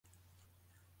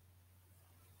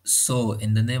So,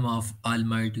 in the name of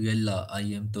Almighty Allah, I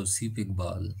am Tawseef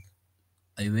Iqbal.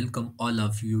 I welcome all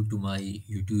of you to my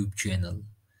YouTube channel.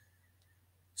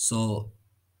 So,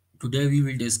 today we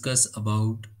will discuss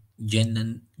about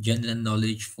general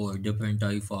knowledge for different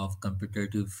type of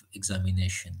competitive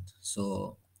examination.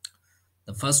 So,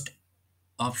 the first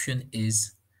option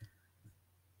is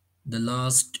the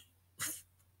last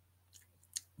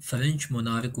French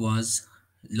monarch was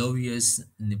Louis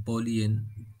Napoleon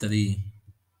III,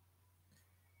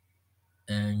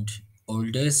 and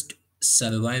oldest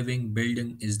surviving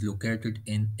building is located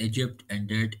in Egypt, and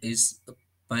that is the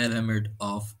Pyramid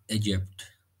of Egypt.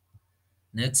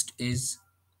 Next is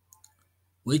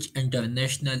which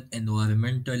international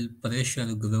environmental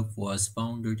pressure group was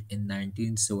founded in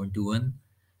 1971,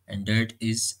 and that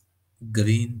is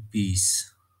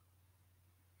Greenpeace.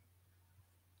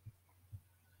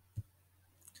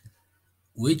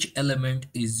 Which element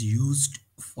is used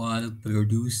for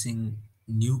producing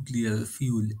nuclear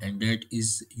fuel, and that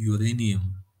is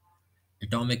uranium.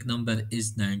 Atomic number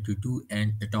is 92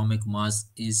 and atomic mass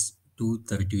is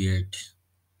 238.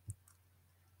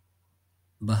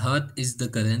 Baht is the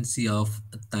currency of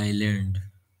Thailand.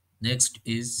 Next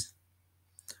is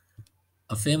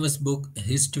a famous book,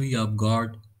 History of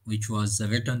God, which was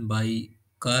written by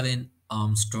Karen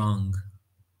Armstrong.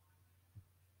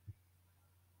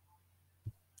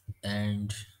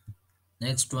 And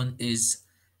next one is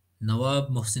Nawab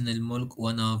Mohsin al-Mulk,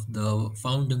 one of the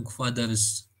founding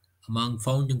fathers among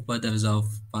founding fathers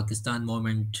of Pakistan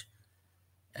movement,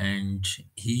 and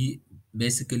he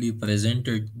basically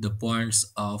presented the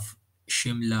points of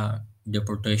Shimla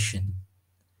deportation.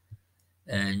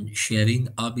 And Shireen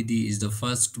Abidi is the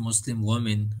first Muslim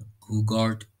woman who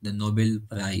got the Nobel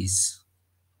Prize.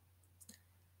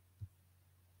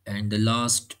 And the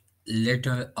last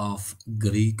letter of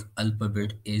Greek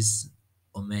alphabet is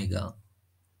Omega.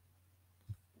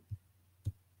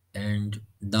 And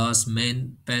Das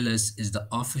main palace is the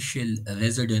official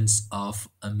residence of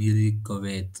Amiri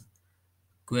Kuwait.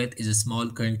 Kuwait is a small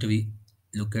country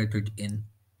located in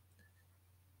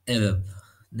Arab.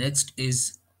 Next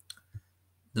is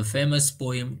the famous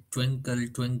poem Twinkle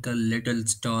Twinkle Little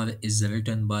Star is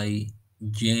written by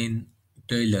Jane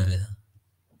Taylor.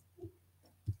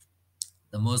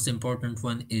 The most important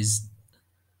one is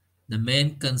the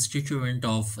main constituent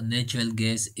of natural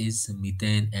gas is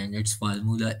methane, and its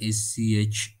formula is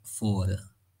CH4.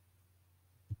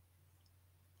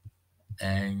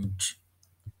 And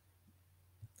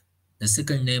the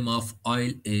second name of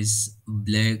oil is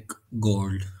black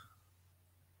gold.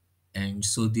 And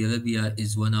Saudi Arabia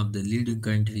is one of the leading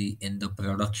country in the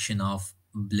production of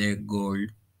black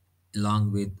gold,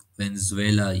 along with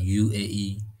Venezuela,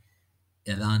 UAE,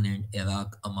 Iran, and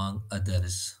Iraq, among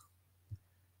others.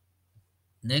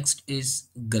 Next is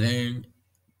Grand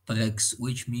Prix,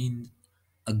 which means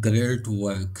a great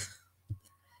work,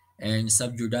 and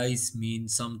subjudice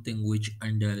means something which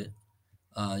under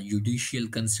judicial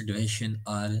consideration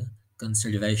or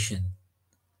consideration,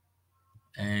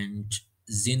 and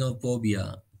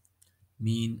xenophobia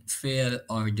mean fear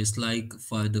or dislike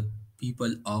for the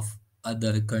people of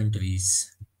other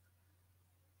countries.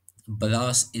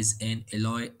 Brass is an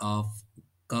alloy of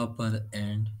copper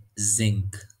and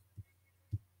zinc,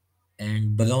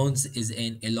 and bronze is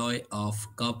an alloy of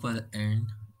copper and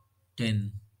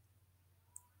tin,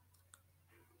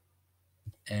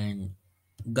 and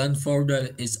gunpowder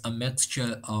is a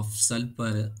mixture of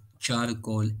sulfur,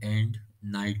 charcoal, and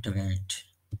nitrate.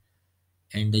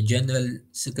 And the General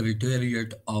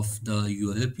Secretariat of the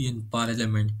European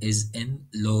Parliament is in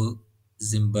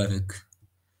Luxembourg.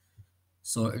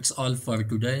 So it's all for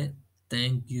today.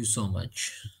 Thank you so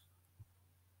much.